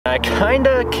I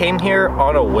kinda came here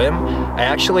on a whim. I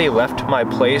actually left my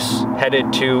place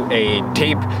headed to a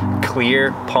deep,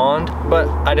 clear pond, but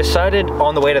I decided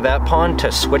on the way to that pond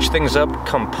to switch things up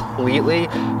completely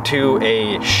to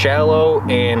a shallow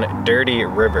and dirty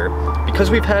river.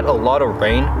 Because we've had a lot of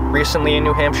rain recently in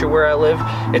New Hampshire where I live,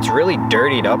 it's really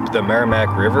dirtied up the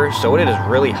Merrimack River, so it is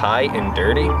really high and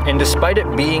dirty. And despite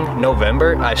it being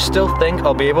November, I still think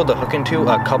I'll be able to hook into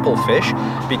a couple fish,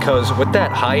 because with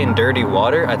that high and dirty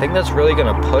water, I think that's really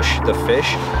gonna push the fish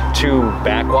to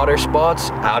backwater spots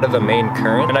out of the main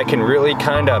current, and I can really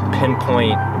kind of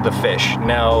pinpoint the fish.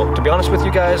 Now, to be honest with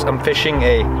you guys, I'm fishing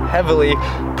a heavily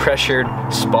pressured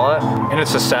spot, and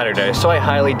it's a Saturday, so I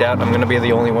highly doubt I'm gonna be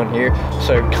the only one here.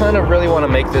 So I kind of really want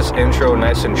to make this intro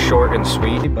nice and short and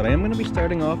sweet, but I am gonna be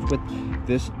starting off with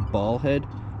this ball head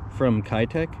from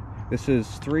Kitech. This is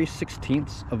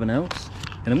 3/16 of an ounce,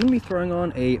 and I'm gonna be throwing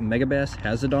on a Megabass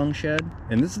Hazedong Shad,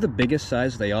 and this is the biggest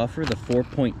size they offer, the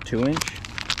 4.2 inch.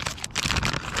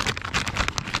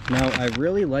 Now, I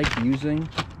really like using,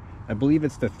 I believe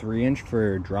it's the 3 inch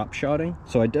for drop shotting,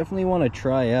 so I definitely want to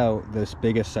try out this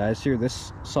biggest size here.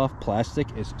 This soft plastic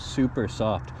is super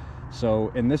soft,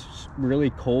 so in this really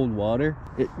cold water,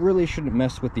 it really shouldn't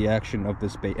mess with the action of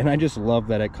this bait, and I just love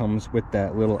that it comes with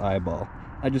that little eyeball.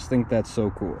 I just think that's so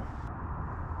cool.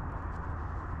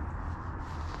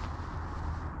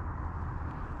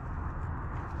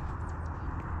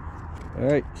 All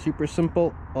right, super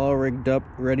simple, all rigged up,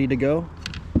 ready to go.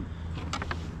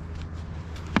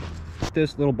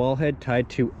 This little ball head tied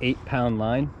to 8-pound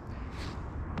line.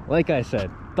 Like I said,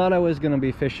 thought I was gonna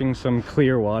be fishing some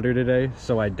clear water today,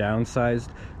 so I downsized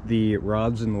the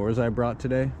rods and lures I brought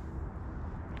today.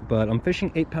 But I'm fishing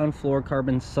 8-pound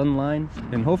fluorocarbon sunline,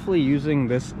 and hopefully using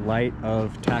this light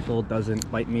of tackle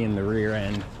doesn't bite me in the rear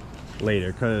end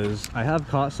later, because I have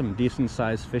caught some decent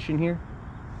sized fish in here.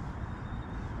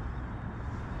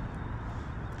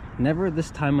 Never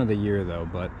this time of the year though,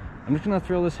 but I'm just gonna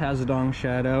throw this Hazedong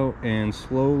Shad out and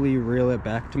slowly reel it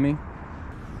back to me.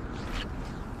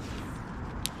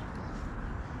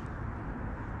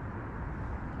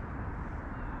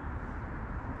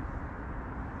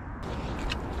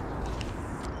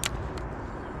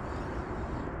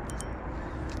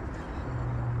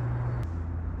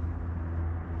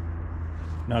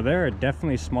 Now there are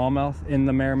definitely smallmouth in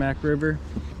the Merrimack River,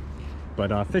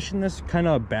 but fishing this kind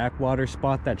of backwater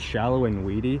spot that's shallow and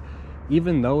weedy,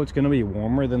 even though it's going to be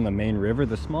warmer than the main river,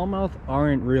 the smallmouth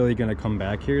aren't really going to come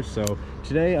back here. So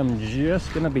today I'm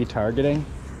just going to be targeting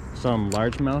some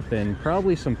largemouth and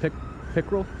probably some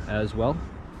pickerel as well.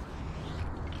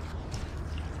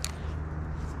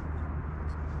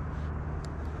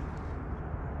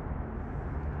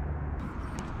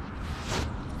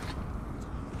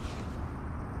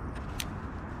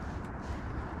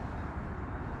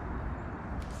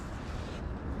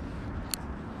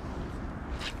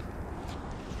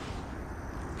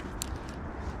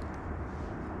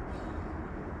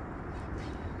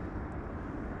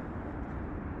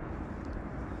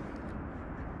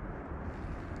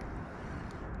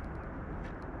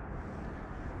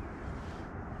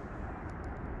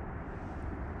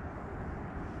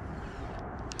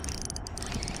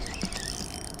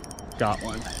 Got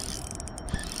one.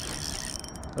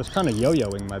 I was kind of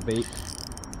yo-yoing my bait.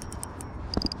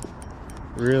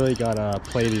 Really gotta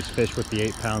play these fish with the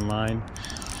 8-pound line.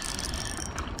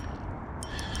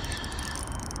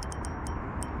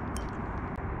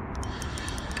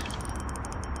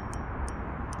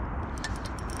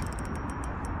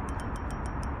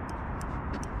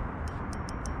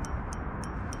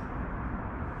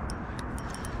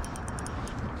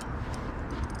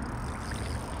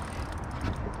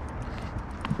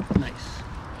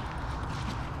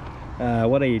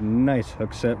 What a nice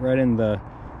hook set right in the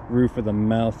roof of the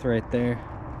mouth right there.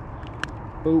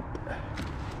 Boop.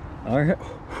 All right,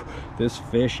 this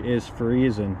fish is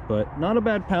freezing, but not a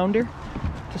bad pounder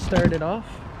to start it off.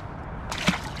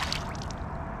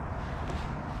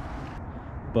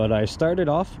 But I started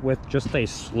off with just a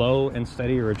slow and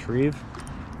steady retrieve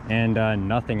and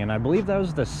nothing, and I believe that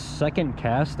was the second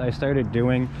cast I started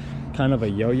doing kind of a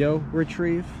yo-yo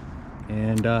retrieve,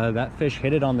 and that fish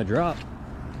hit it on the drop.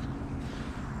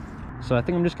 So I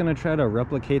think I'm just going to try to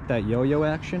replicate that yo-yo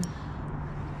action.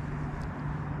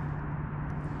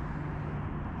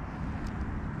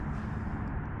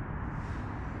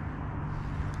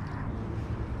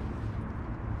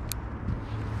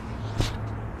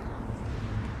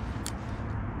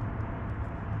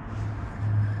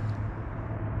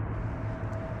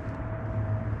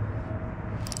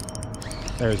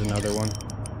 There's another one.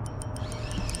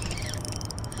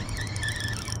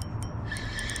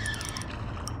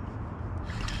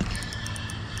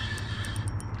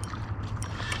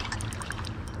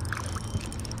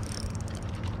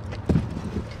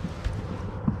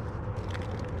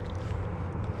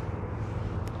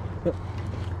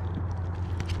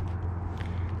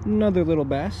 Another little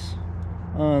bass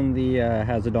on the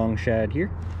Hazedong Shad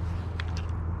here.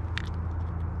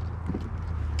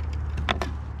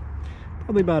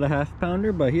 Probably about a half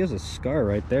pounder, but he has a scar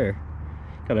right there.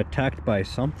 Got attacked by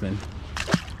something.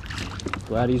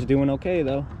 Glad he's doing okay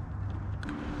though.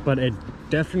 But it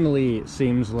definitely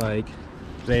seems like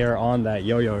they are on that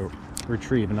yo-yo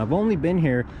retrieve, and I've only been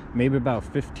here maybe about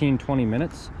 15-20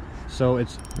 minutes, so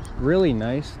it's really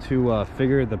nice to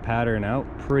figure the pattern out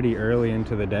pretty early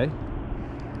into the day.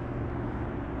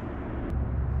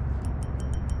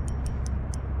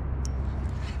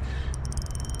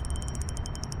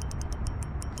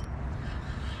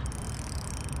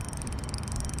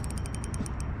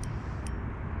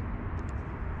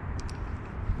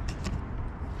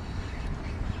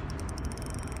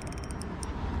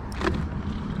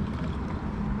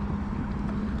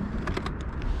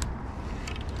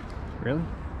 Really?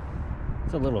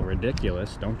 It's a little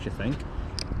ridiculous, don't you think?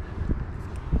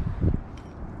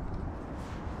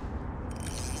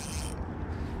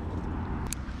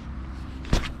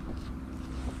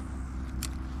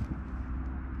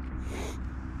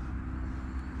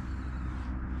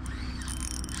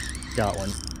 Got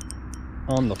one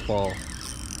on the fall.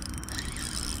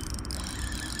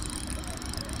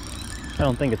 I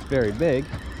don't think it's very big,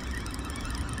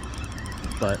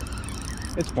 but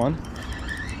it's fun.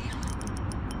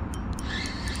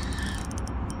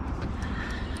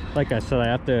 Like I said, I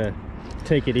have to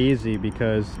take it easy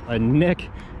because a nick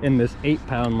in this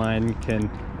 8-pound line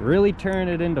can really turn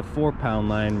it into 4-pound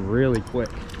line really quick.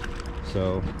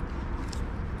 So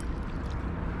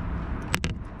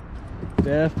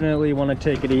definitely want to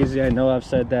take it easy. I know I've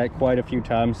said that quite a few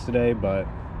times today, but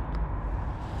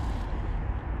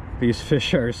these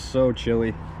fish are so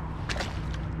chilly.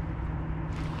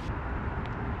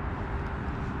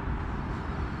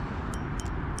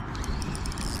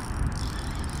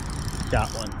 Got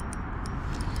one.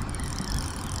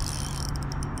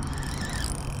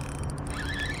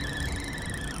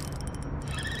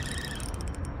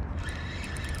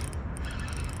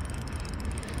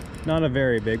 Not a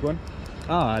very big one.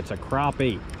 Ah, it's a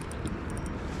crappie.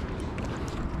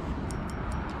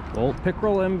 Well,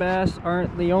 pickerel and bass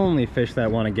aren't the only fish that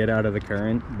want to get out of the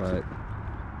current, but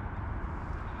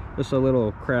just a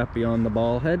little crappie on the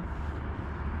ball head.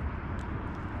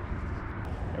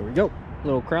 There we go,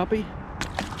 little crappie.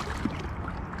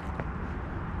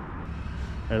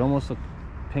 It almost looked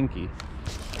pinky.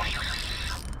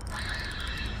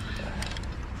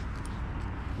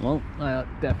 Well, I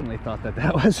definitely thought that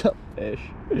that was a fish.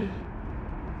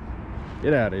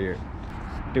 Get out of here,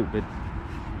 stupid.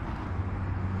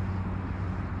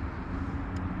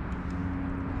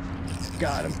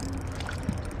 Got him.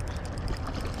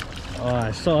 Oh,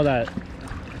 I saw that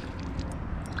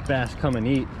bass come and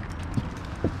eat.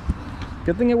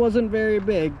 Good thing it wasn't very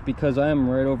big because I am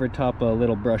right over top of a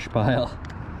little brush pile.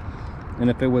 And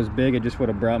if it was big, it just would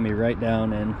have brought me right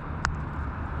down in.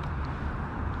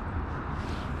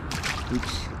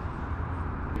 Oops.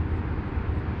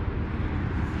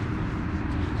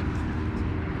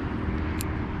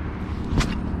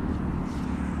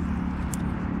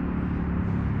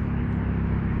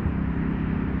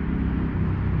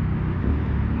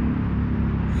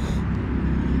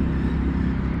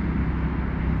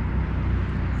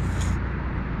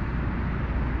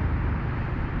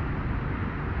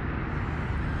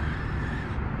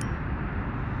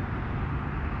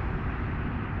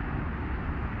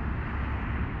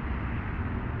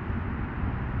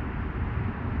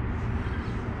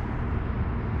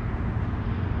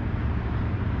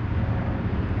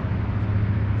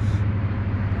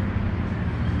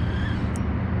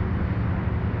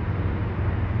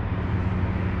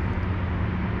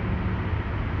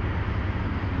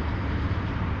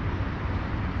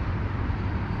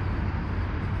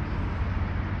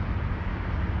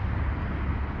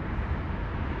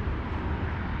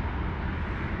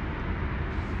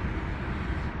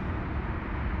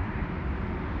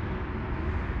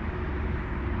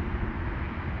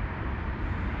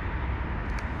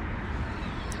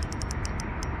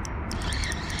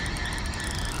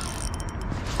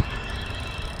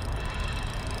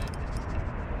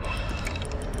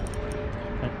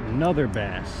 Another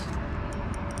bass.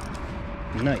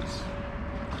 Nice.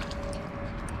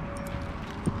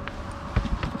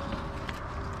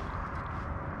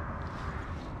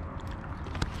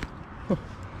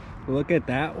 Look at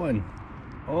that one.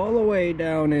 All the way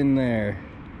down in there.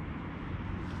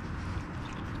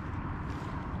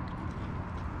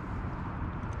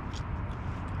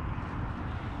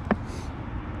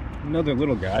 Another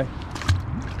little guy.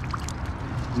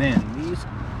 Man, these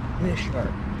fish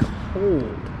are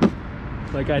cold.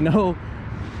 Like, I know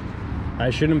I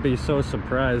shouldn't be so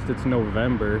surprised, it's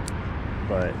November,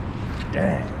 but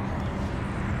dang.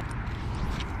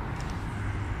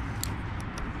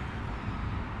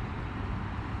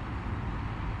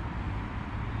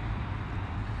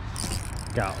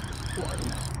 Got one.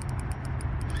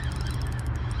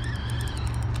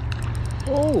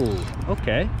 Oh,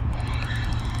 okay.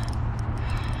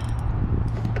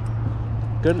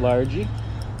 Good largie.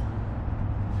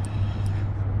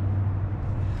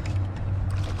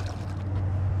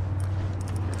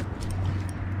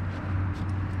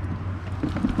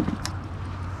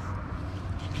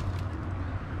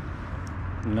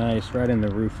 Nice, right in the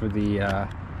roof of the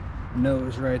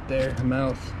nose right there,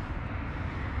 mouth.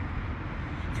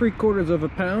 3/4 of a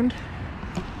pound.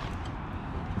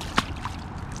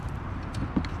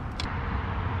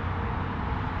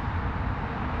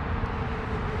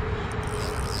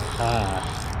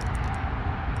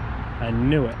 I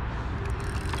knew it.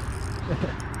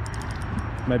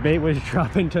 My bait was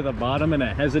dropping to the bottom and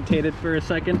I hesitated for a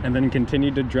second and then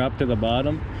continued to drop to the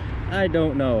bottom. I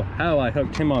don't know how I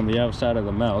hooked him on the outside of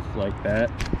the mouth like that,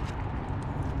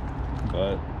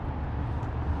 but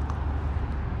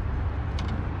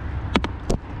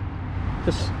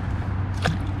just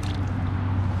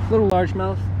little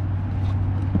largemouth.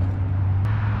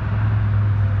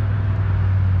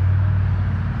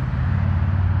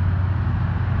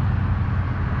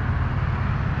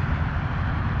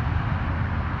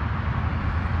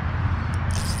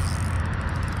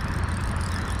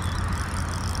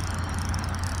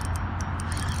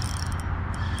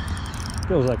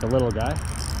 Feels like a little guy.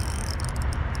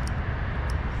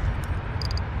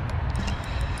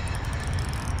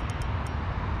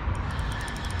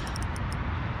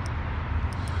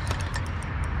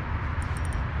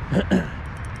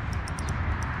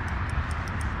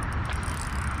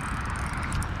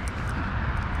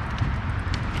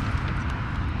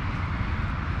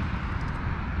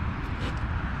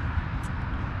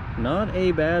 Not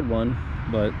a bad one,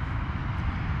 but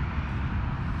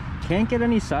can't get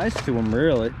any size to them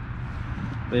really.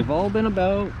 They've all been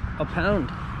about a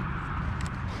pound,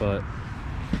 but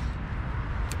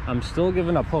I'm still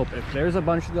giving up hope. If there's a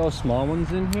bunch of those small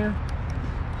ones in here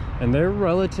and they're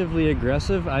relatively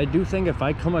aggressive, I do think if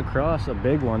I come across a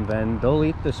big one, then they'll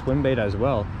eat the swim bait as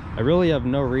well. I really have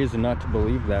no reason not to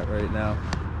believe that right now.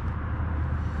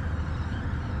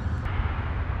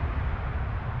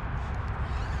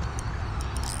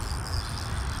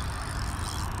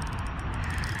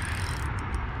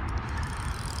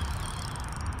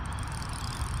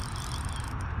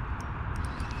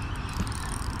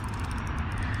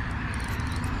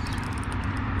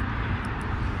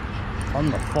 On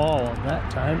the fall at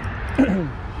that time.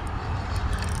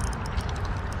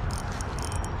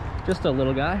 Just a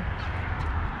little guy.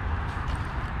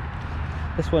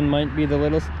 This one might be the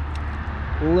littlest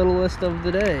of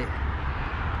the day.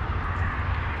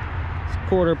 It's a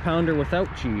 1/4 pounder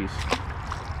without cheese.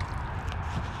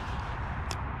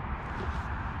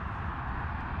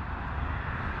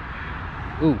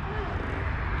 Ooh.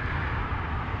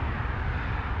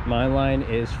 My line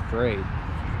is frayed.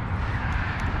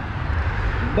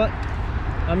 But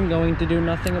I'm going to do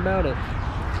nothing about it.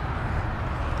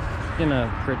 Just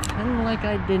gonna pretend like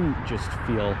I didn't just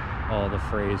feel all the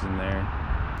frays in there.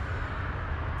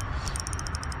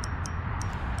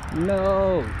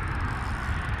 No!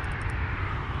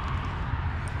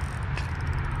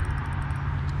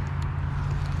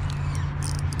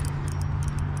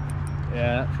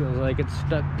 Yeah, it feels like it's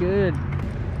stuck good.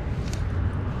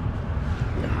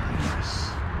 Nice.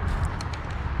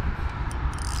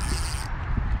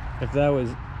 If that was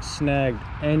snagged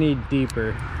any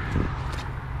deeper,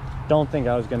 don't think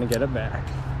I was gonna get it back.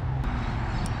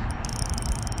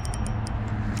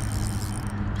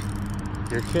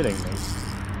 You're kidding me.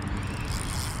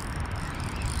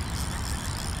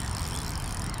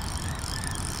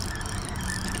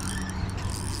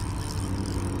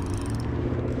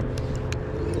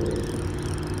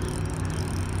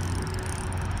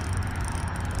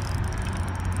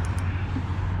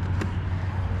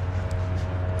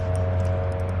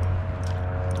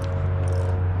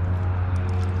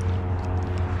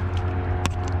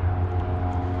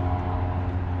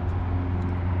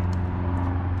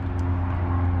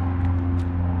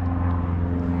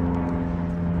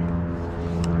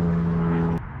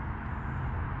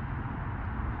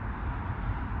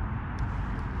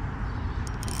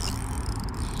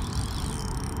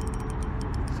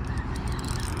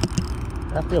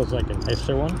 That feels like a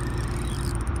nicer one.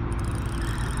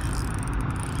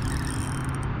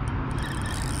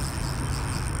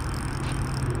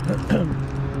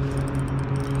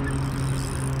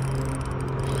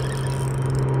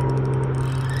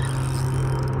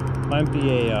 Might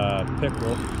be a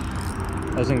pickerel.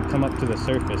 Hasn't come up to the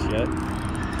surface yet.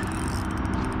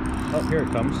 Oh, here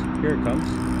it comes. Here it comes.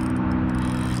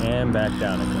 And back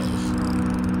down it goes.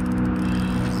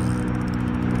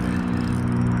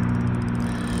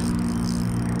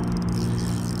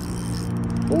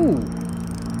 Ooh,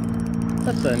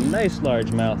 that's a nice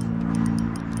largemouth.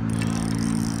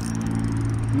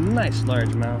 Nice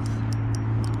largemouth.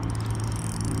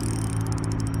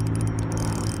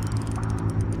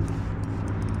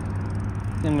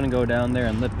 I'm gonna go down there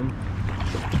and lip him.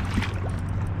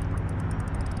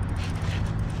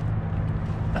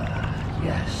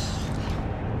 Yes,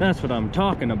 that's what I'm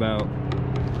talking about.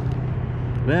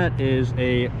 That is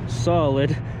a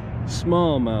solid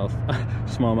smallmouth.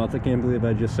 Smallmouth, I can't believe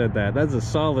I just said that. That's a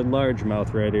solid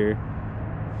largemouth right here.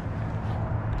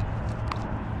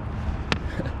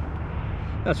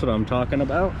 That's what I'm talking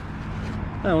about.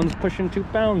 That one's pushing 2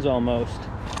 pounds almost.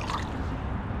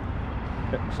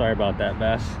 Sorry about that,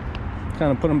 bass.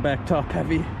 Kind of put them back top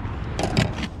heavy.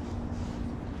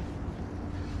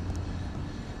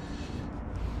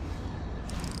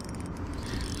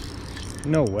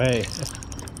 No way.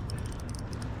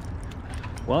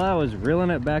 While I was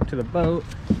reeling it back to the boat,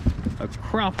 a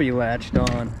crappie latched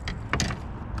on.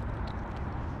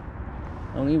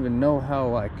 I don't even know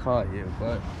how I caught you,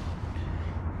 but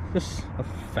just a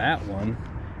fat one.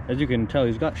 As you can tell,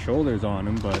 he's got shoulders on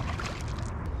him, but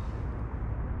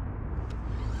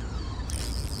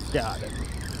got it.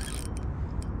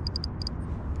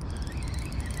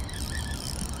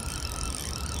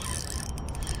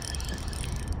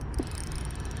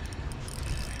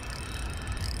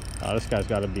 Oh, this guy's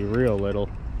got to be real little.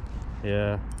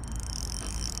 Yeah.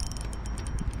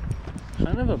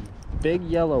 Kind of a big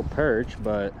yellow perch,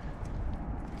 but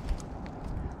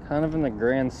kind of in the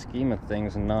grand scheme of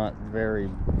things, not very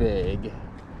big.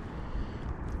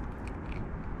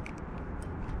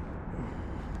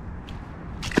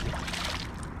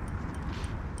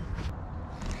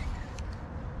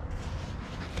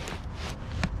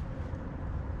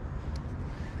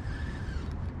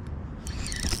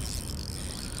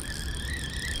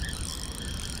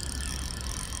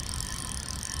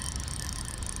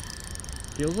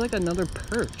 Feels like another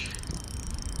perch.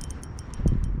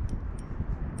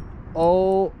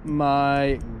 Oh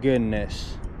my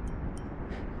goodness.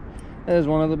 That is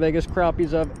one of the biggest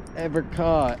crappies I've ever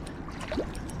caught.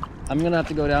 I'm gonna have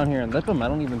to go down here and lip him. I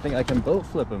don't even think I can boat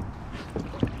flip him.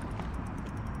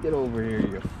 Get over here,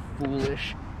 you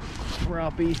foolish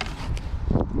crappie.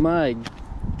 My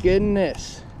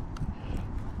goodness.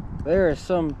 There are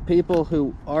some people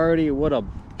who already would have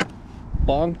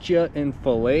bonked you and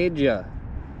filleted you.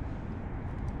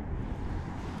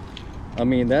 I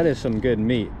mean, that is some good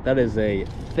meat. That is a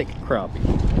thick crappie.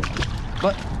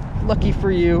 But lucky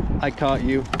for you, I caught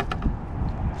you.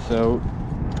 So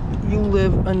you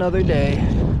live another day.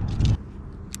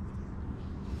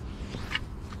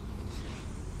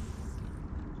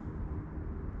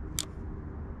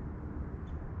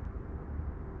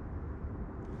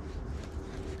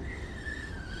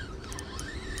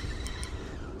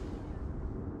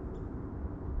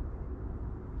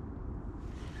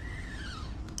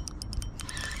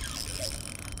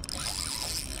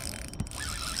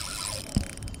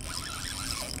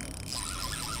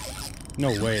 No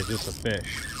way is this a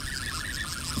fish.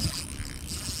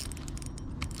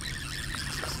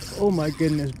 Oh my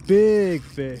goodness, big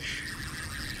fish.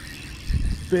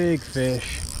 Big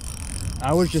fish.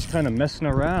 I was just kind of messing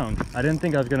around. I didn't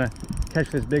think I was gonna catch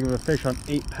this big of a fish on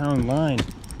 8-pound line.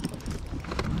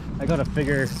 I gotta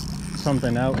figure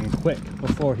something out and quick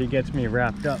before he gets me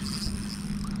wrapped up.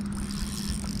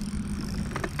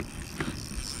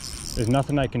 There's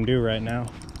nothing I can do right now.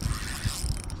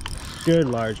 Good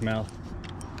largemouth.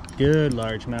 Good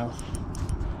largemouth.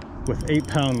 With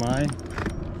 8-pound line.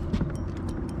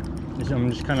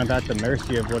 I'm just kind of at the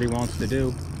mercy of what he wants to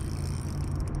do.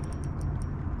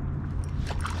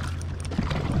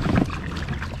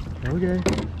 Okay.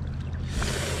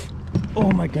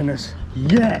 Oh my goodness.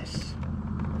 Yes!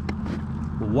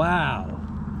 Wow.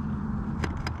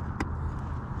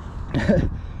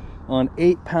 On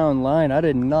 8-pound line, I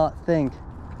did not think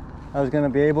I was gonna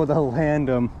be able to land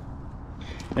him.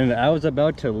 And I was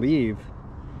about to leave.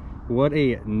 What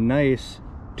a nice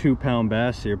 2-pound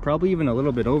bass here. Probably even a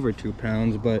little bit over 2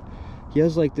 pounds, but he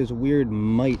has like this weird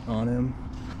mite on him.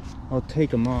 I'll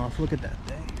take him off. Look at that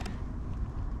thing.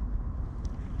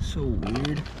 So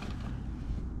weird.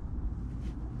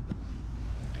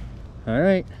 All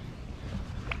right.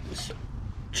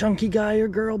 Chunky guy or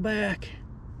girl back.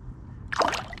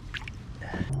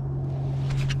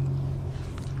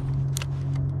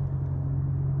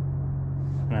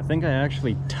 think I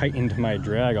actually tightened my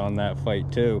drag on that fight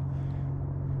too,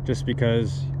 just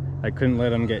because I couldn't let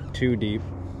them get too deep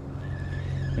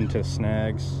into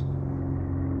snags.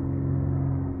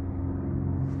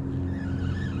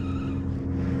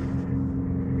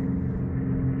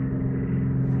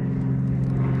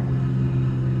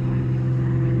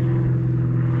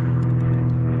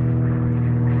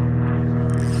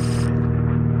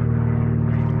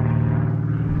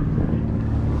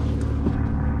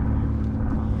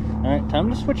 Alright, time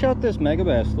to switch out this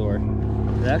Megabass lure.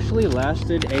 It actually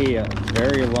lasted a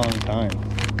very long time.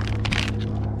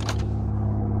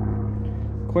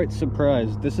 Quite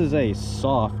surprised. This is a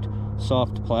soft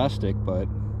plastic, but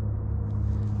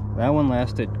that one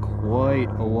lasted quite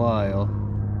a while.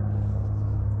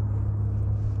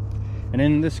 And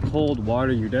in this cold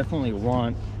water, you definitely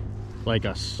want like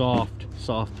a soft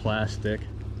plastic,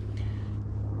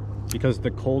 because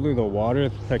the colder the water,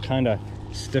 the kind of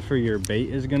stiffer your bait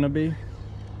is gonna be.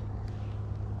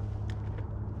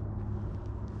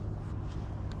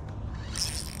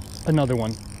 Another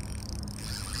one.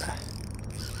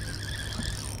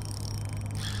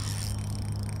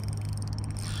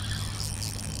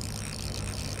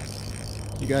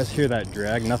 You guys hear that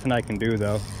drag? Nothing I can do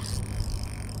though.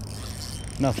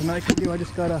 Nothing I can do. I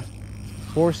just gotta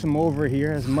force him over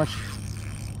here as much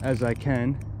as I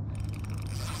can.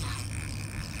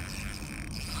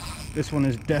 This one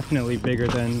is definitely bigger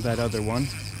than that other one.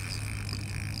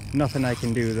 Nothing I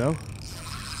can do though.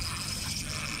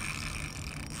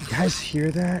 You guys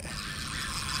hear that?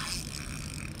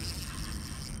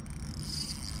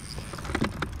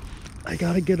 I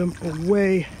gotta get him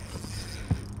away.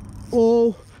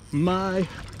 Oh my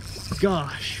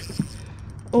gosh.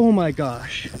 Oh my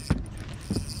gosh.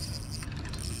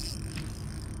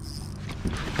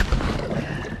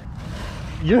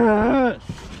 Yes!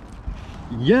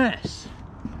 Yes!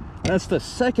 That's the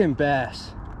second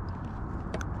bass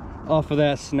off of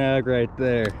that snag right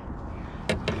there.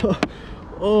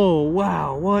 Oh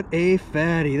wow, what a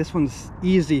fatty. This one's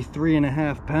easy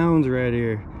 3.5 pounds right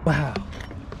here. Wow,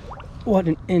 what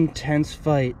an intense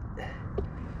fight.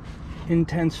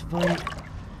 Intense fight.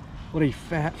 What a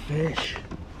fat fish.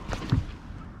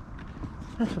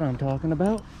 That's what I'm talking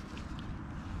about.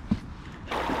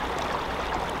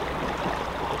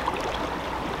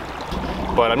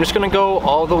 But I'm just gonna go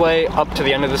all the way up to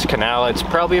the end of this canal. It's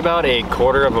probably about a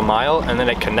 1/4 of a mile, and then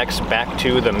it connects back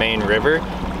to the main river.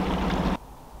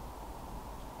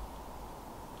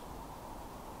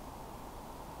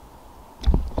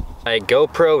 My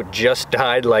GoPro just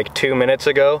died like 2 minutes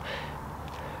ago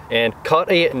and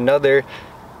caught another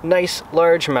nice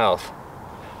largemouth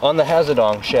on the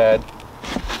Hazedong Shad.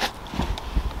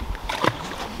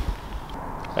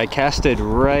 I casted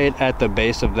right at the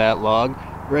base of that log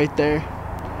right there,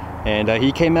 and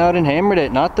he came out and hammered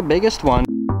it. Not the biggest one.